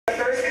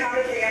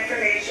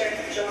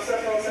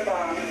Joseph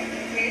Rosenbaum.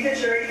 We, the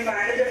jury,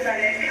 find the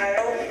defendant,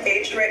 Kyle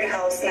H.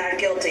 Rittenhouse, not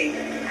guilty.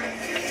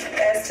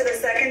 As to the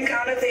second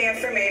count of the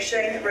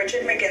information,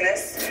 Richard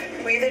McGinnis,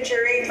 we, the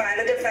jury, find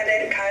the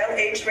defendant, Kyle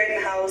H.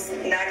 Rittenhouse,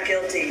 not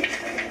guilty.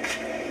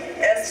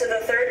 As to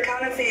the third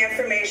count of the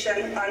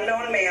information,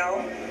 unknown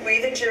male,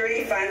 we, the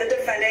jury, find the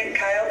defendant,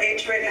 Kyle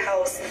H.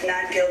 Rittenhouse,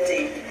 not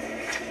guilty.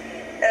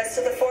 As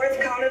to the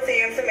fourth count of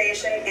the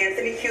information,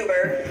 Anthony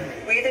Huber,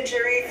 we, the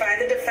jury,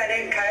 find the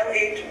defendant, Kyle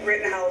H.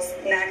 Rittenhouse,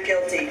 not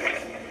guilty.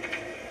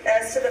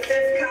 As to the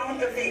fifth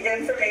count of the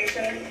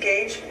information,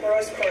 Gage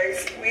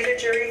Grosskreutz, we, the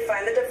jury,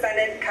 find the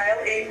defendant, Kyle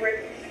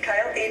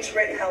H.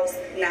 Rittenhouse,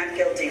 not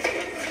guilty.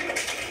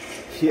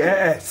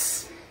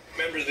 Yes.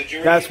 Members of the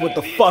jury, that's what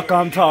the fuck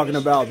I'm talking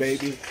about,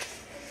 baby.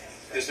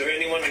 Is there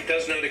anyone who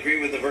does not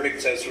agree with the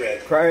verdicts as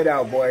read? Cry it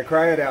out, boy.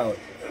 Cry it out.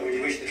 Would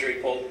you wish the jury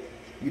polled?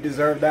 You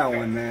deserve that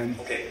one, man.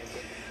 Okay.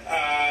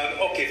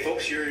 Okay,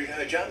 folks, your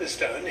job is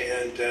done,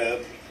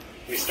 and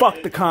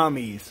fuck the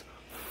commies.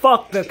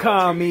 Fuck the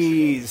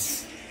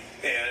commies.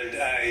 And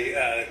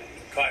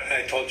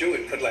I told you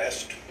it could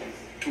last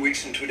 2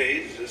 weeks and 2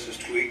 days. This is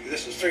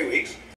 3 weeks.